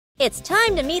It's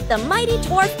time to meet the mighty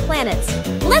dwarf planets.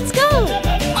 Let's go!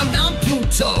 I'm on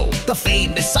Pluto, the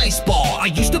famous ice ball. I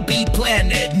used to be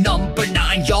planet number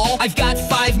 9, y'all. I've got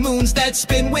 5 moons that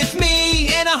spin with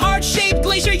me, and a heart-shaped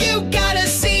glacier you gotta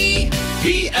see.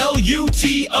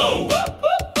 Pluto,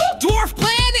 dwarf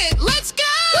planet, let's go!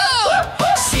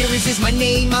 Ceres is my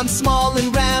name, I'm small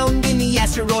and round. In the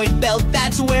asteroid belt,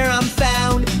 that's where I'm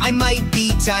found. I might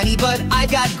be tiny, but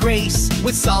I've got grace,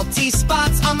 with salty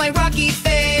spots on my rocky face.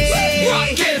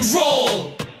 Rock and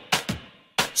roll!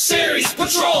 Ceres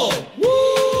patrol!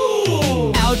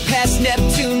 Woo! Out past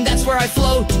Neptune, that's where I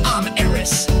float. I'm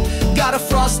Eris, got a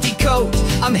frosty coat.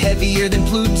 I'm heavier than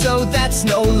Pluto, that's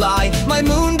no lie. My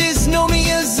moon is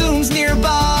Haumea zooms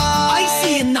nearby.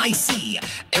 Icy and icy,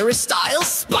 Eris style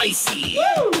spicy.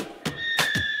 Woo!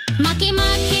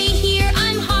 Makemake here,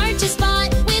 I'm hard to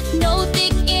spot, with no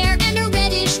thick air and a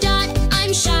reddish dot.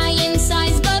 I'm shy in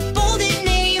size but bold in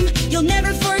name. You'll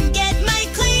never forget my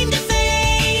claim to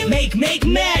fame. Make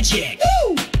magic.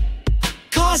 Woo!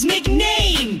 Cosmic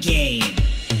name game.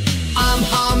 I'm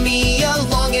Haumea,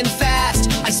 long and fast.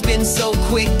 I spin so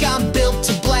quick, I'm built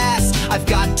to blast. I've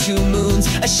got 2 moons,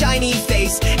 a shiny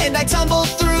face, and I tumble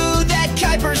through that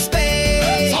Kuiper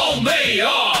space.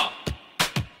 Haumea!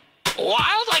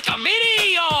 Wild like a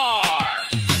meteor!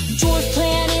 Dwarf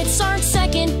planets aren't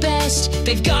second best.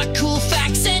 They've got cool